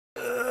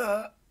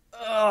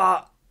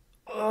Oh,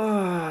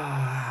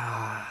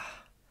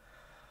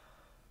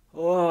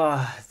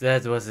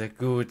 that was a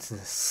good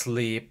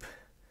sleep.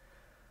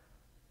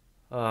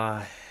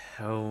 Oh.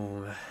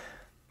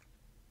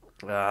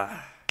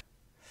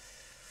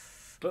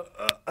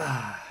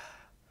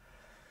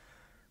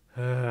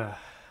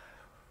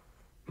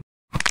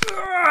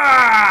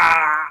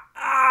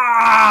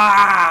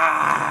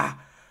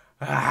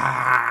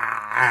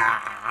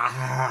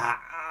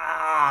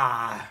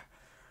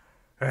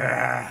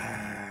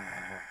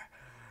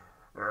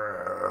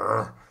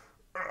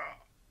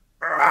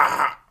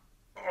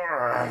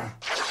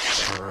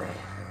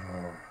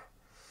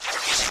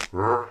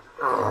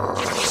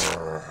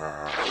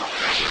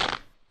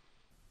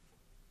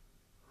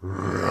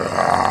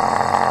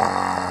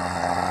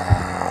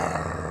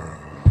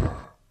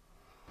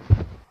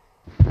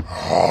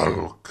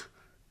 Hulk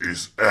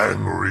is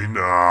angry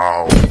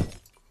now.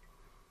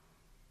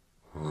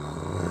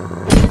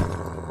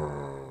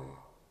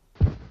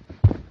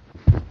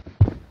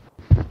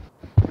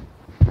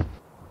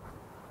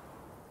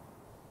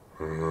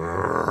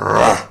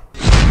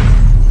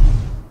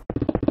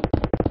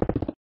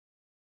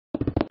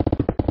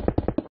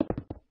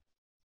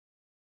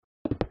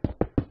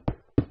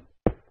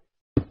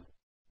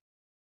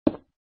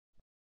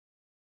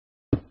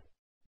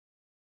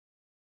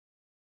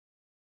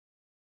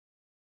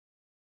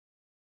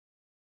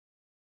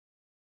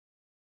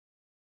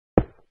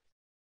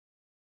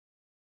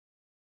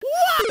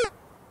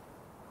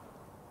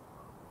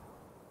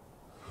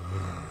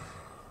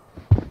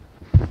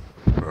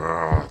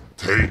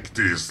 Take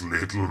this,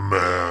 little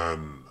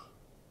man.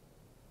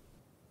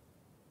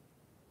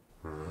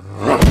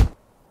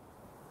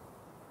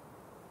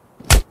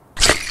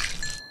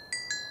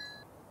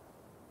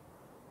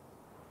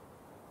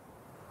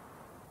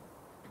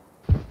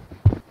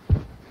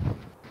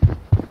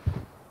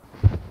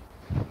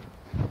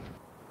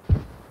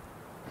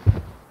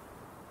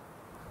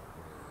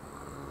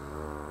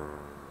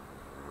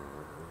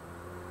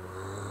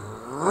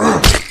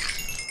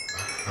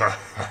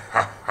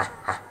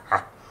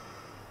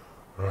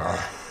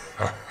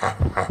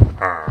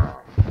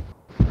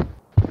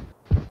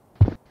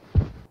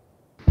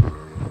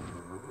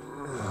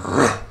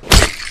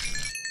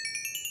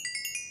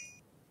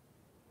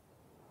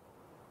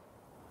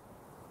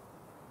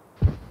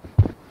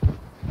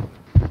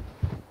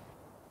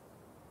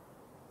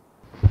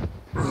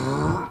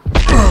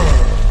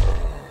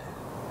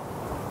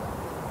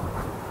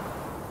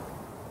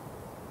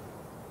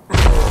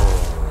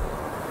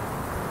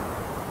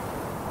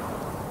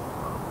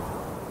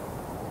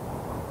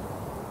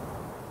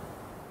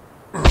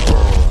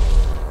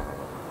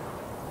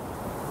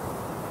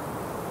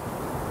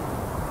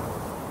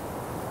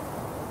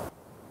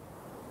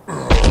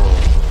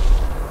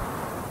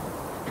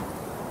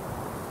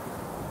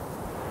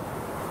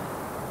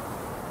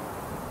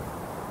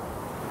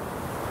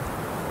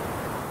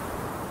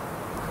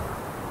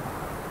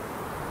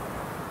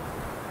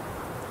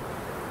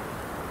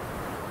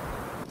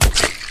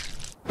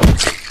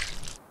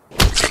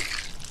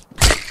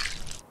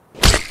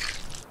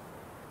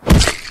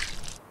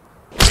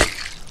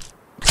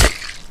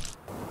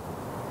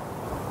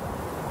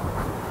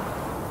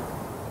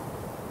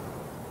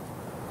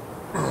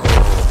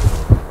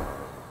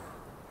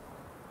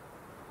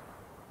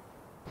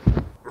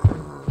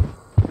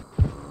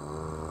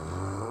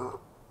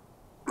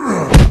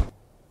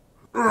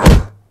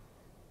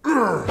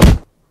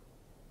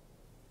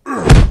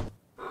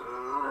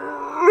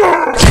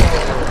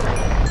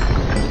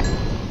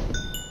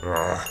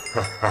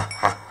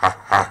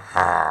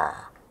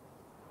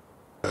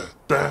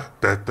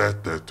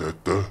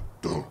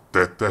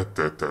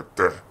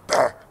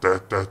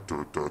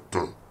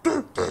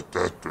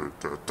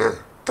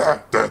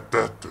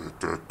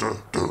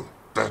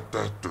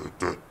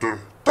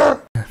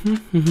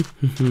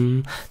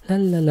 La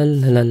la la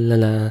la la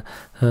la.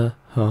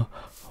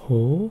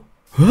 Oh.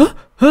 Huh?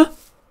 Huh?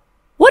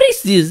 What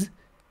is this?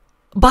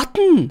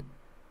 Button.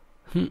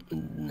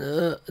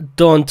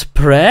 Don't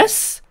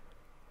press.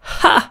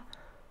 Ha!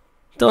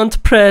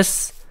 Don't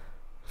press.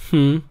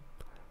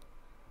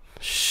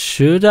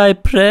 Should I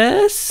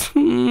press?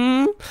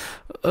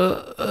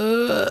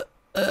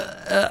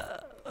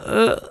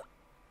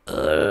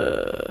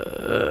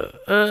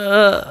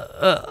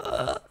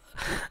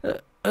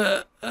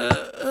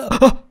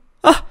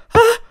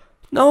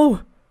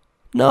 No,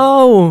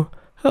 no.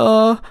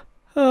 Oh,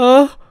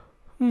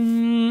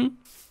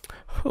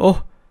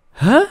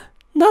 huh?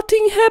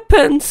 Nothing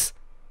happens.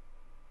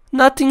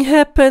 Nothing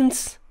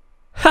happens.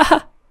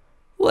 Haha.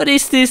 What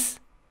is this?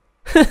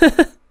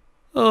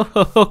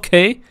 Oh,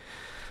 okay.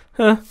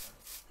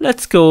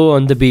 Let's go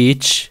on the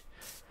beach.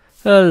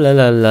 La la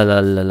la la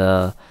la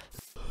la.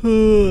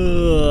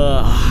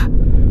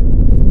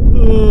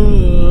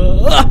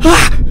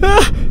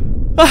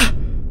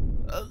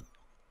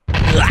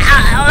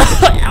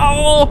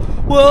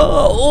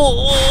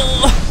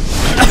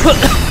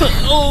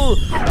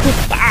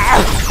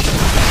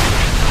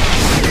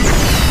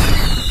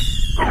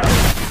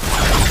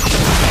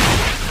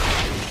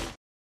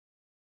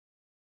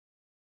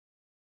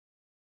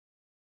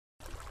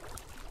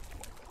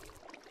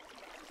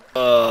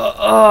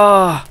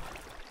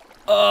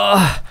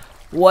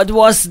 What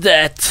was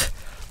that?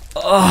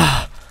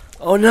 Oh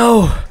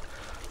no!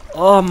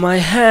 Oh, my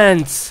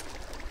hands!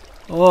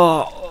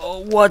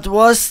 Oh, what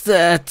was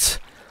that?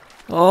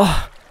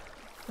 Oh,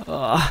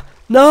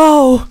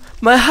 no!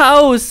 My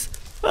house!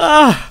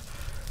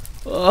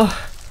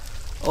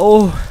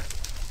 Oh,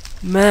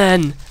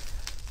 man!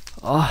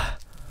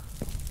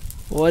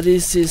 What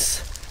is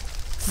this?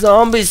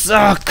 Zombies!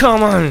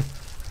 Come on!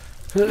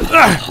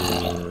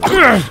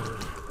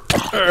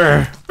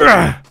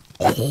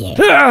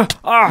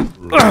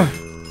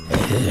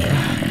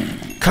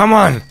 Come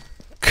on!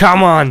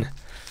 Come on!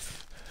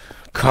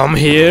 Come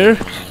here!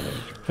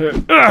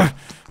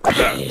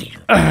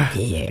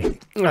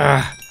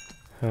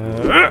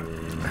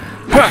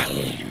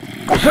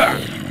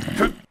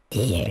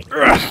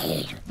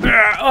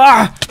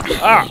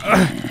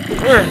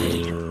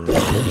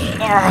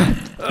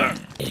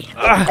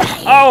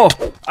 Oh!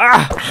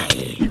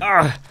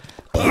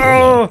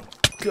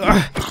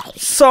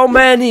 So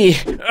many!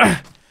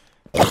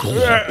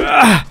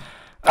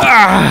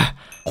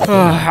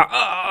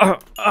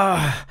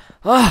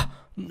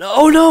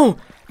 No, no!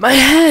 My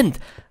hand!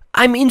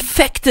 I'm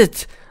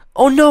infected!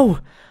 Oh no!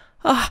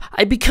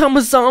 I become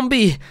a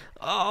zombie!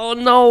 Oh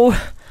no!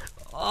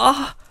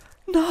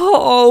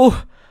 No!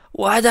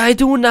 What do I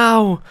do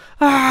now?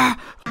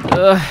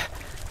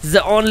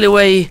 The only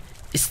way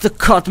is to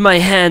cut my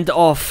hand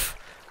off.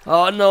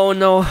 Oh no,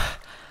 no.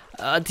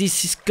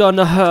 This is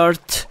gonna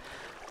hurt.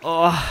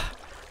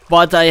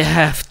 But I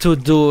have to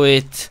do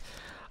it.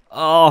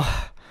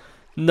 Oh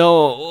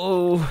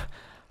no,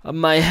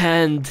 my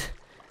hand.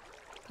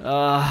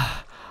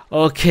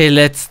 Okay,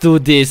 let's do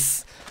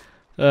this.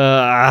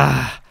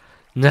 Nah.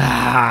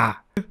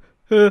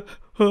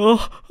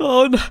 Oh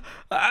no.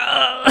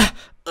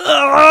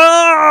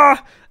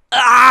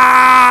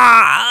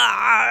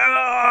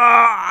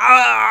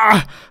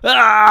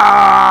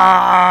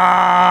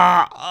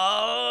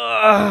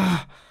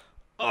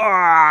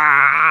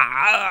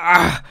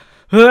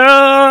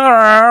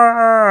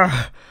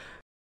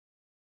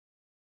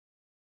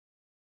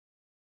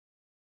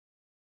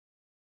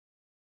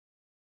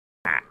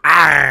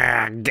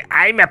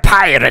 I'm a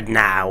pirate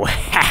now.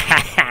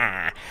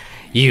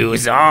 You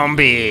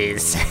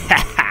zombies.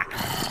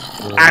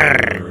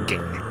 Arg.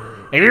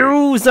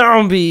 You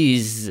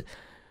zombies!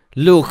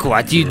 Look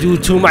what you do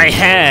to my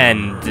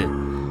hand!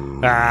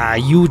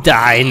 You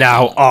die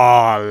now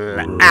all!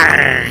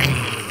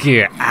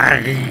 Arg!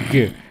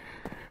 Arg!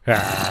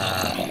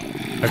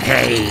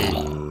 Okay,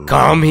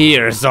 come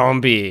here,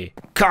 zombie!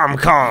 Come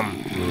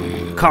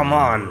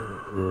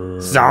on!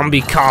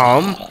 Zombie,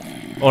 come!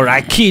 Or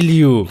I kill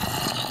you!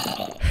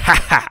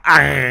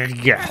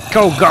 Arg!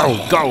 Go!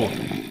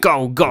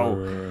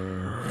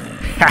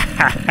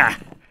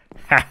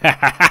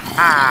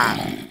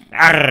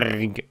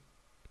 Arg!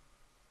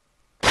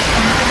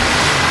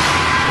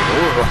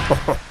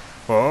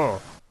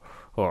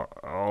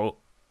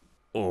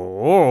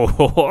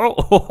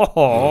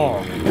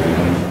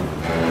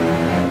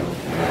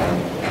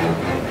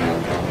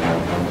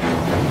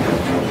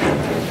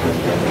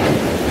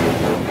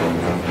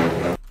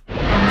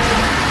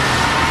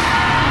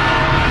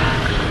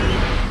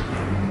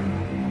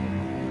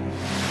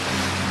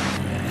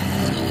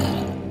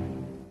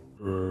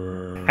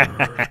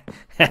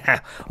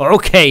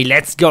 Okay,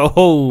 let's go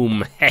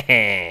home.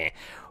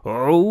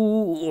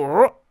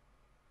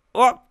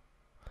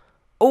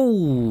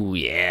 Oh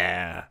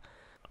yeah.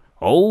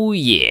 Oh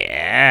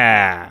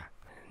yeah.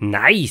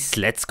 Nice,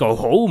 let's go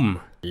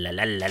home. La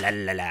la la la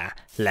la la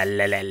la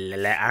la la la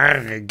la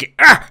arg.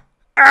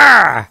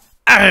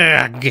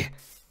 Arg.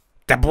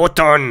 The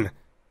button.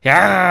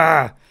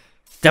 Yeah.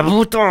 The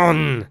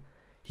button.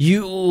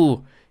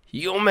 You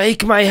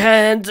make my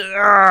hand.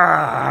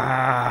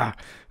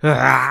 I'm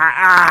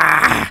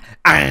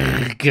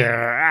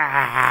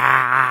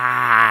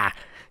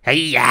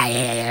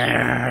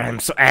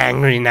so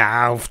angry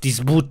now of this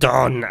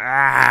button.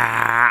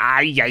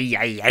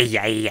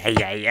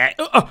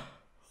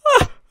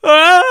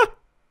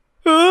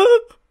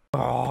 Oh,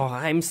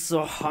 I'm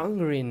so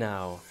hungry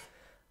now.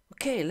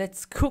 Okay,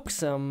 let's cook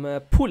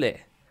some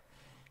poulet.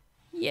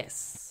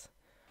 Yes.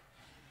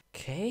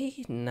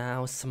 Okay,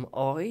 now some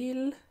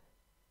oil.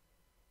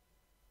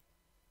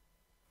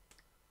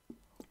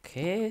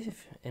 Okay,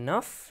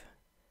 enough.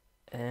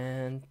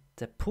 And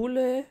the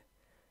poulet.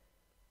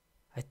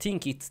 I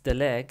think it's the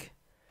leg.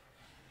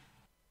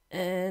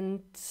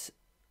 And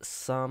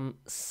some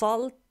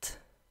salt.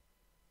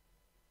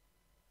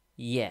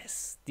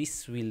 Yes,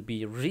 this will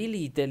be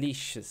really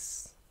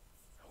delicious.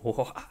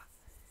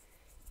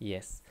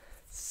 Yes.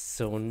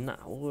 So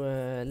now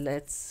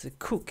let's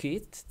cook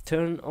it.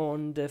 Turn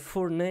on the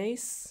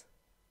furnace.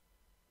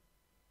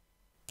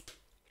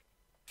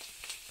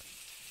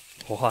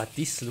 Wow,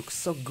 this looks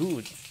so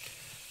good.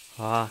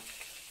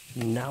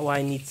 Now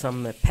I need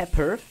some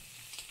pepper.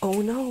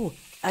 Oh no,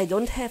 I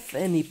don't have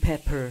any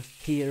pepper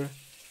here.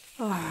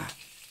 Oh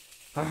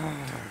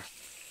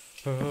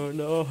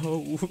no.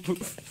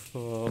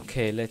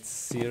 Okay, let's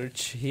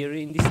search here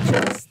in this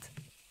chest.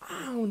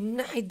 Oh,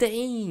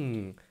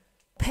 dang.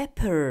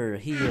 Pepper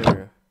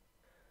here.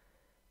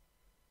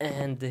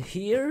 And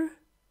here?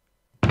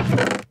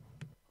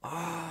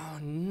 Oh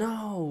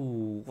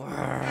no.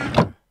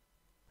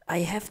 I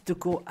have to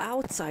go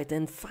outside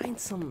and find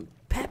some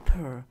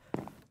pepper.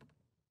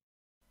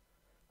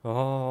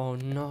 Oh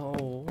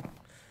no.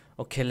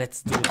 Okay,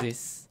 let's do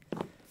this.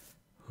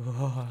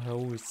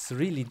 Oh, it's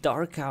really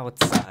dark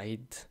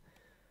outside.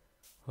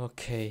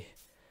 Okay.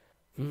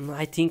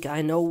 I think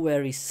I know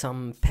where is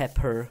some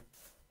pepper.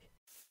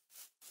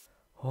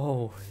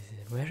 Oh,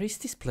 where is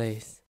this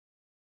place?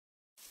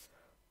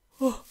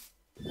 Oh,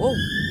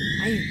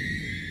 I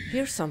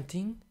hear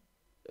something.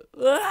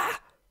 Ah!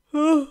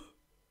 Oh,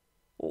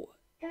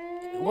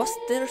 was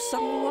there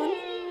someone?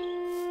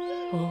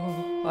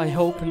 Oh, I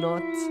hope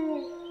not.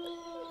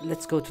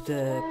 Let's go to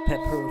the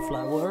pepper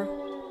flower.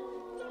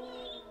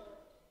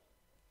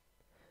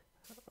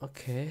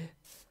 Okay.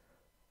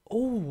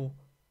 Oh,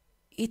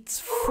 it's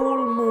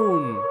full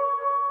moon.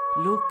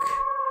 Look.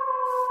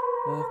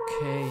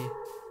 Okay.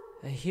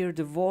 I hear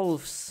the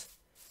wolves.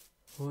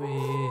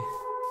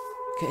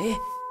 Okay.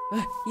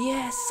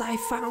 Yes, I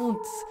found.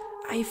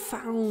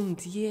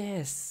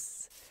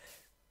 Yes.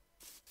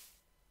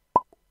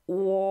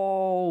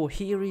 Whoa,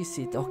 here is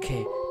it.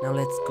 Okay, now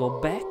let's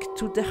go back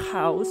to the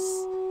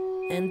house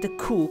and the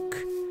cook.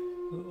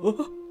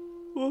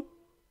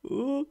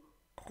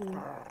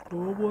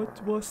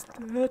 What was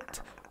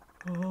that?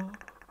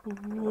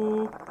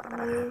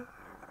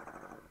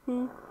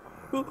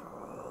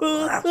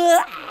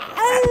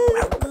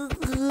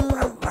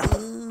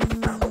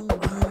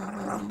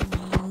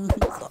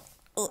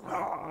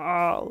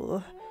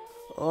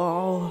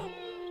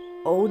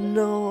 Oh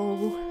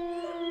no.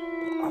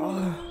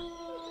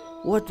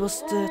 What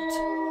was that?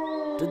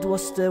 That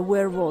was the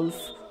werewolf.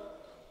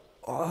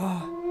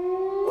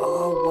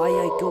 Why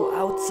I go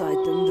outside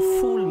in the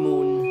full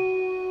moon?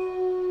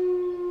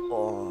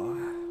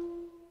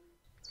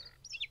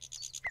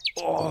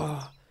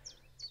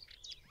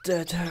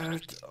 That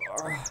hurt.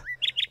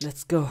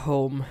 Let's go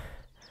home.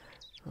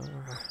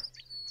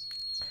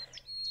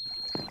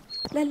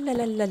 La la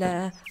la la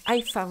la,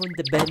 I found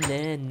the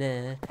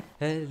banana.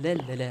 La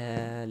la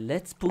la,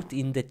 let's put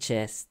in the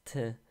chest.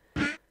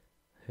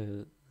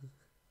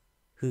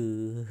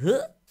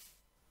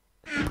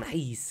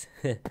 Nice.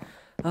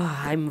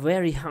 I'm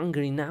very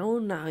hungry now.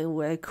 Now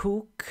I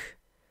cook.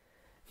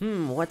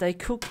 What I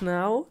cook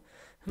now?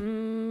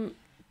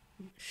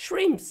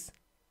 Shrimps.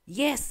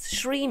 Yes,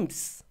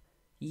 shrimps.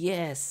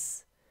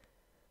 Yes.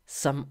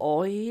 Some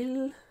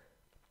oil.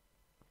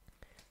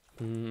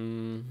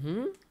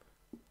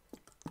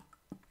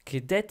 Okay,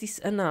 that is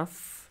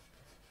enough.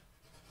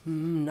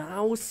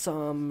 Now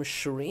some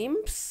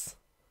shrimps.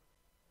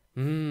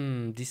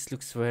 This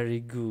looks very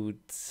good.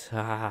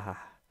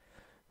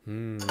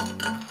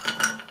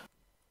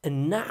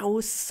 And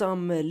now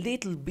some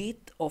little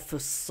bit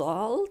of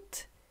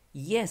salt.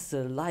 Yes,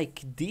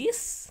 like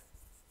this.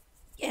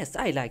 Yes,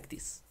 I like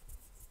this.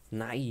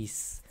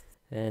 Nice.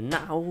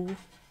 Now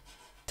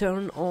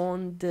turn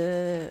on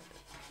the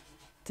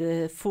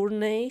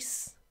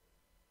furnace.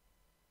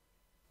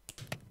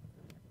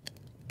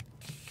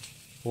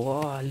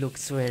 Wow,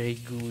 looks very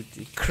good.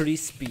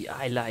 Crispy,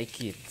 I like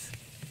it.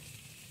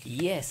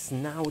 Yes,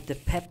 now the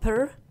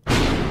pepper.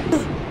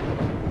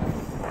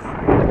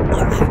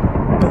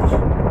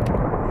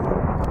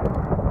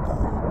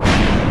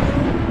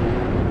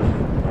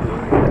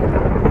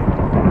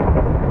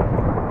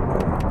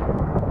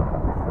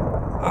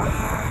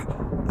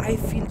 I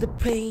feel the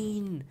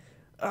pain.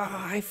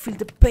 I feel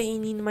the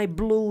pain in my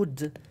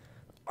blood.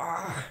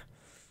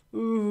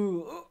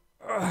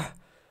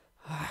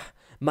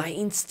 My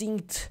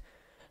instinct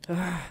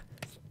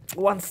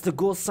wants to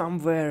go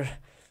somewhere.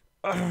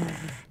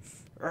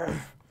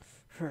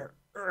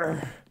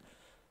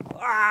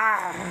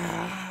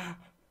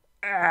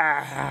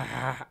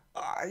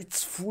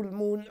 It's full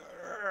moon.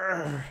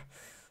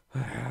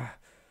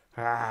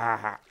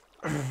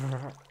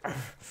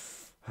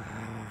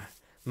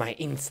 My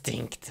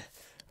instinct.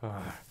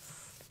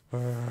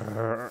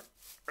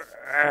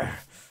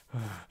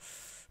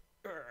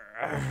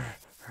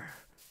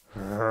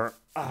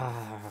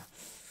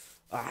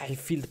 I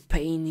feel the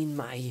pain in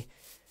my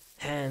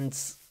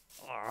hands.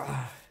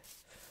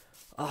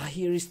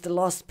 Here is the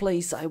last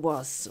place I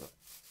was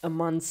a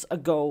month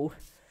ago.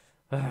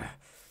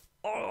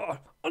 No,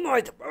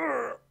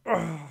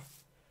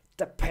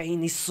 the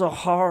pain is so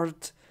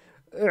hard.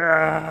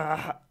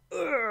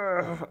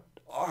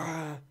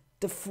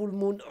 The full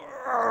moon.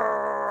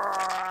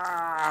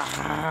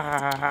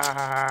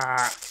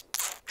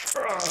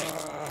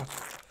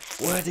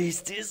 What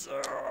is this?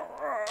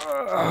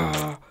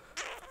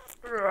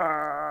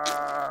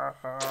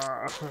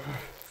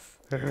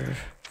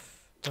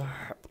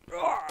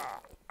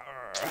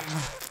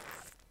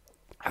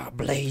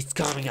 Blades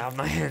coming out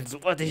my hands.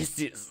 What is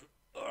this?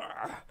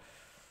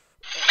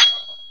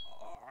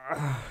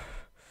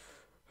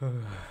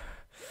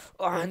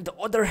 On the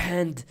other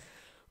hand,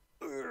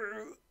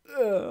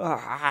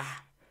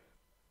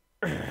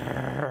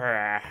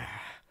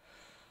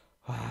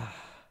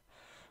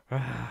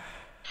 I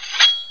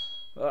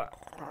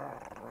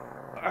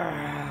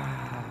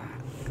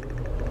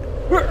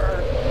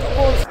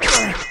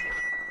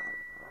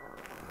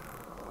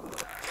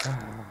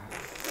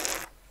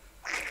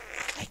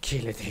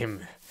killed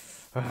him.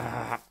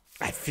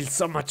 I feel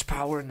so much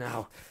power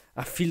now.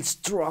 I feel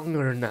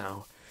stronger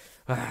now.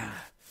 I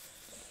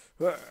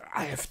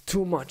have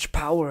too much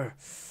power.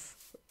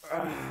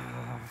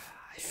 I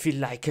feel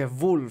like a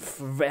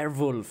wolf,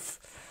 werewolf.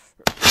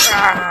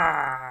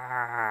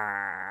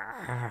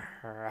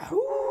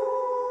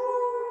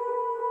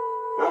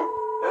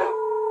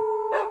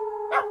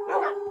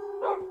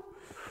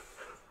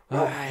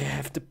 I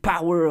have the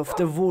power of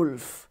the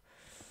wolf.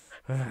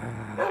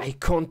 I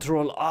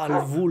control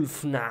all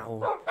wolf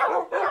now.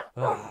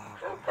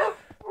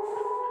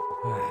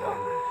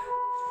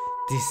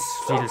 This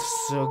feels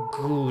so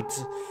good.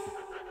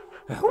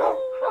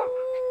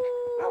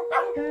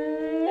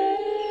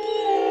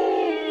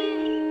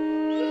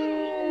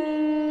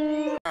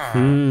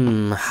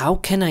 How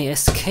can I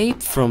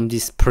escape from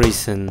this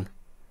prison?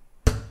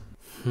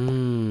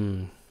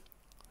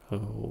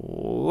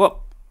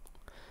 Oh.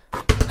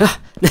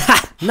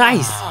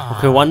 Nice!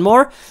 Okay, one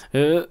more.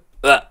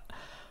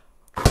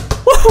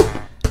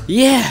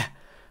 Yeah!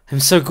 I'm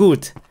so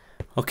good.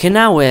 Okay,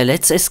 now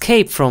let's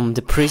escape from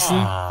the prison.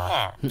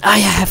 I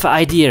have an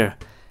idea.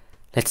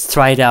 Let's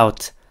try it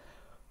out.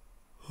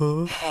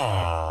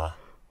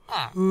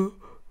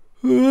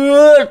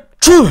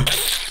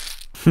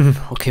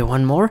 Okay,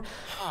 one more.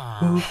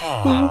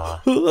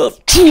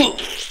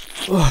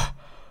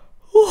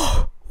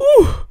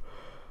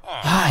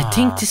 I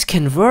think this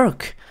can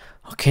work.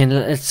 Okay,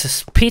 let's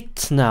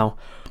spit now.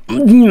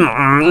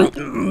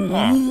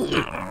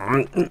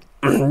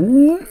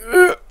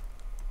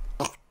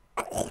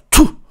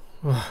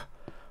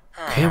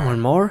 Okay, one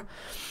more.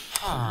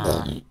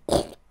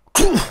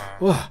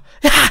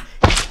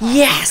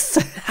 Yes!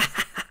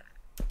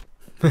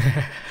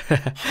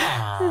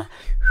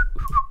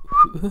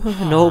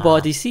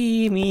 Nobody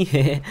see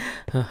me.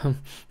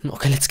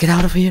 Okay, let's get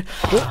out of here.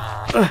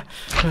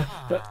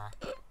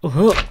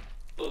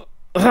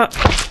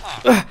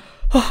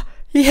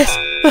 Yes!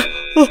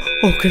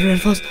 Okay, very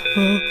fast.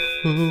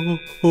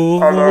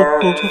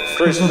 Alert!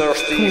 Prisoner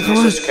Steve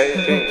is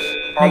escaping.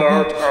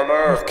 Alert!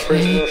 Alert!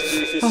 Prisoner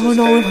Steve is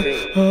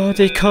escaping.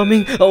 They're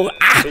coming.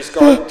 He's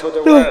going to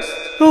the west.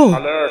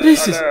 Alert!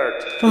 This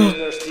Alert!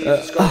 Prisoner Steve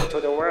is going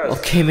to the west.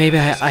 Okay, maybe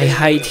I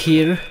hide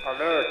here.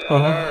 Alert!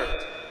 Alert!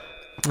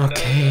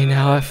 Okay,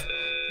 now I have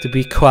to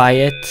be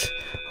quiet.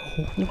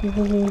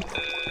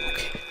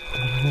 Okay.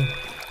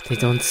 They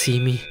don't see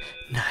me.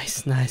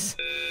 Nice, nice.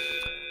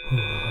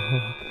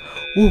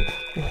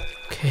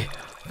 Okay,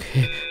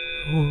 okay.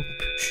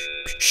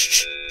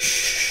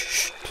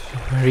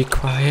 Very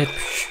quiet.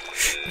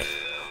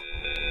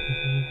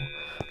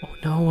 Oh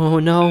no, oh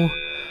no.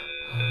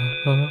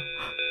 No!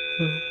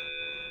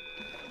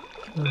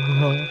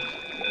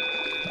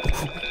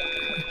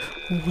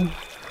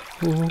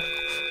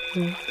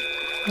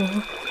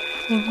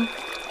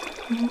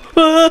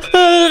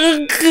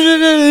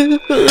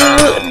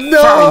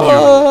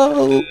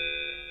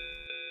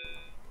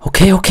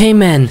 Okay, okay,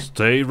 man.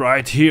 Stay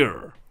right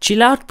here.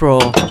 Chill out, bro.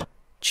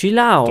 Chill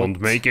out. Don't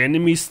make any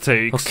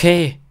mistakes.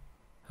 Okay.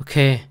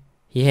 Okay.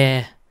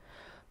 Yeah.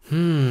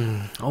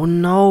 Oh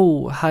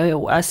no.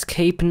 How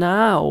escape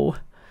now?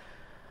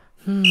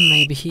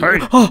 Maybe he. Hey!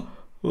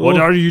 What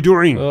are you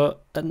doing?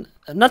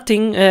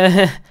 Nothing.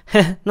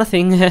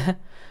 Nothing.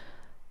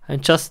 I'm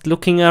just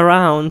looking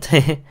around.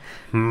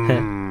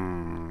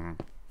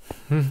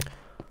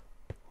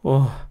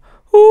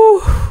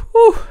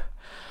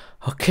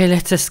 Okay,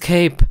 let's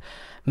escape.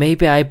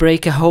 Maybe I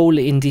break a hole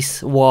in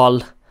this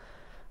wall.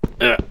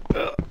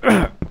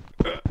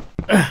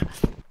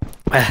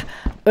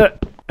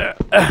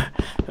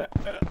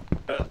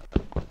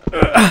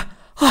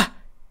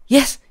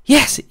 Yes,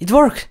 yes, it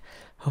worked.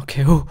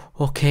 Okay,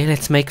 okay,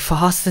 let's make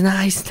fast.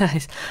 Nice,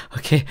 nice.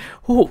 Okay.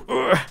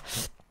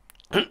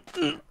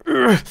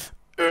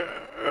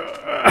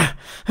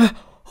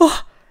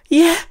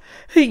 Yeah,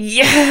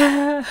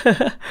 yeah.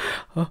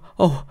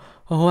 Oh,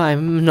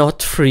 I'm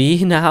not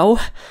free now.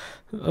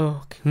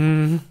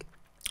 Okay.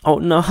 Oh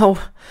no.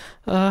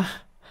 Oh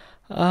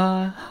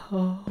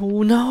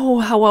no.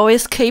 How I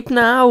escape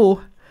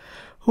now?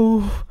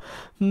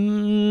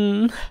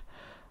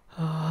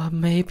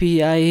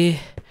 Maybe I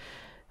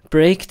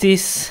break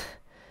this.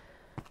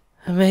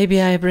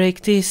 Maybe I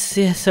break this.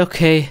 Yes.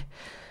 Okay.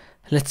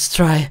 Let's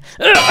try.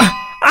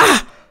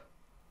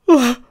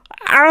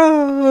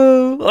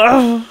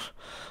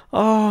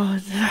 Oh,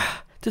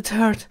 that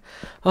hurt.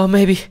 Oh,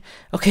 maybe.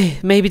 Okay,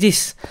 maybe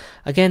this.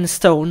 Again,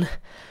 stone.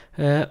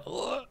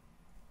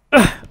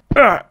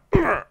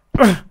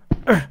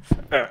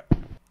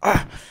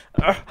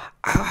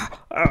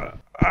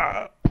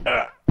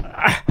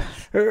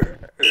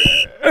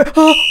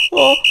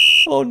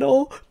 Oh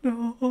no,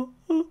 no.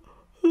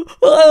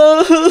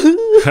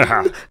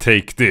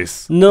 Take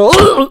this. No.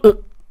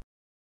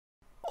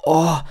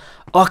 Oh,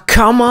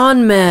 come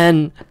on,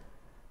 man.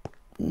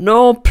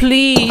 No,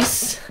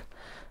 please.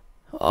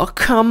 Oh,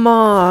 come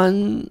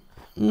on.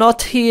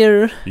 Not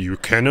here. You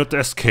cannot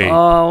escape.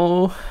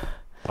 Oh,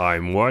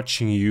 I'm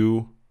watching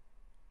you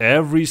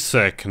every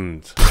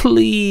second.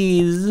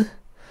 please.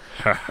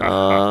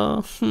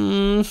 Oh,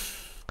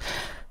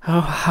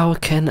 how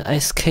can I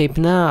escape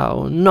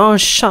now? No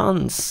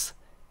chance.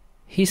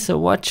 He's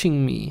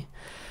watching me.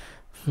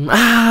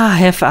 I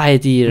have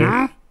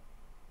idea.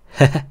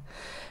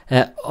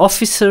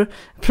 Officer,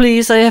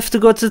 please, I have to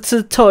go to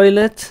the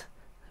toilet.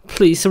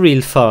 Please,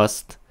 real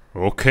fast.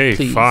 Okay,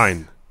 Please.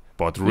 fine.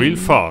 But real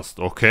fast,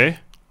 okay?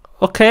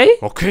 Okay?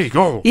 Okay,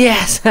 go.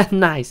 Yes,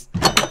 nice.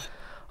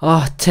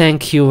 Oh,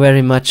 thank you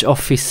very much,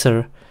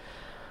 officer.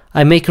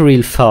 I make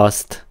real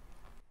fast.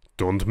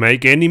 Don't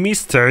make any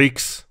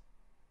mistakes.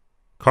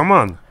 Come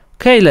on.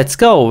 Okay, let's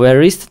go.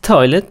 Where is the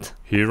toilet?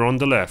 Here on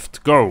the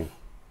left. Go.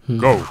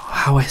 Go.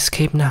 How I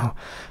escape now?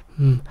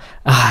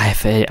 I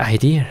have an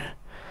idea.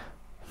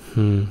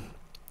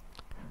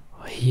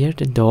 Here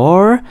the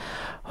door.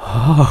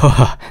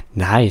 Oh,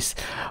 nice.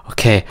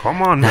 Okay.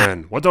 Come on,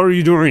 man. What are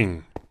you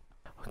doing?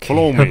 Okay.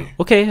 Follow me.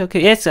 Okay.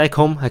 Yes, I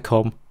come.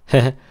 Okay.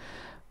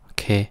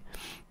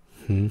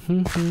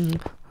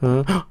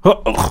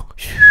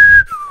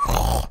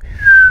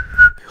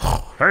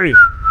 Hey,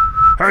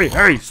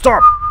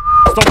 stop.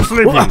 Stop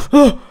sleeping.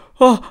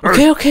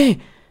 Okay.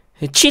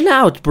 Chill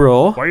out,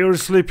 bro. Why are you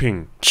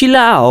sleeping? Chill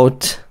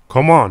out.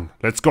 Come on,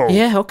 let's go.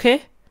 Yeah,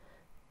 okay.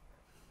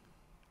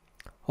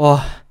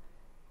 Oh,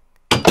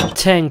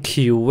 thank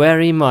you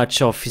very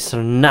much,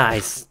 officer.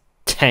 Nice.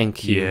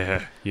 Thank you.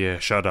 Yeah,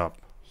 shut up.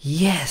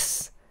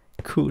 Yes.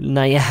 Cool.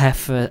 Now I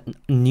have a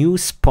new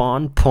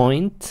spawn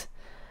point.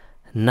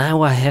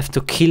 Now I have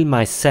to kill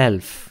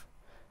myself.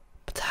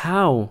 But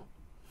how?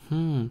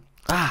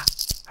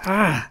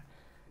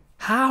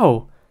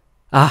 How?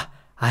 I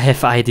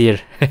have idea.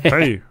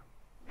 Hey,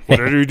 what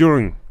are you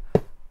doing?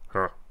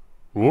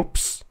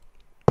 Whoops.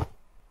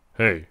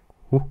 Hey,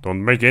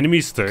 don't make any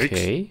mistakes.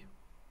 Okay.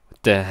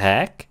 What the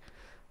heck?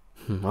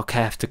 Okay,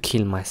 I have to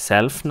kill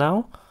myself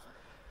now.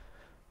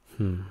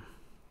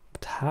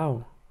 But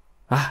how?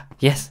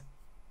 Yes.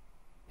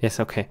 Yes,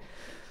 okay.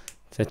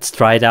 Let's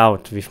try it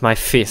out with my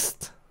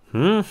fist.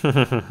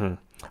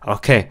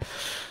 Okay.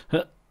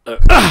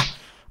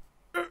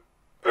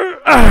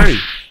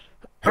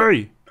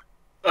 Hey!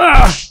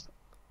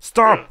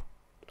 Stop!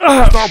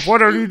 Stop!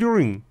 What are you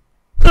doing?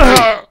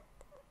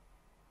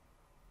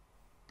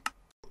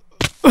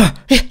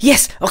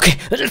 Yes, okay,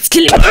 let's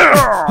kill him.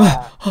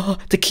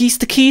 The keys.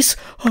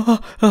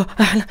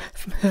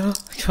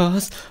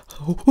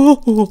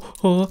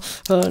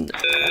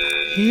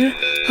 Here.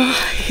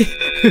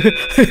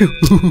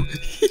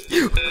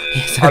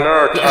 Yes,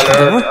 Alert!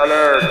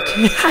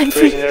 okay, I'm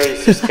free. Prisoner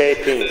is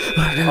escaping.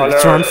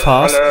 Let's run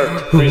fast.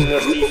 Alert! Prisoner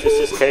thief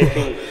is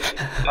escaping.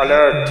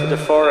 Alert to the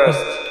forest.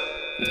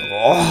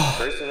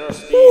 Prisoner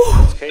thief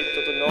escaped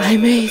to the north. I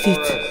made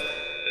it.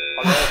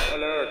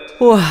 Alert!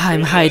 Oh,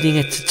 I'm hiding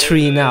at the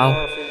tree now.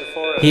 North in the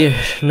forest. Here,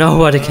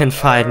 nobody can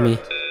find me.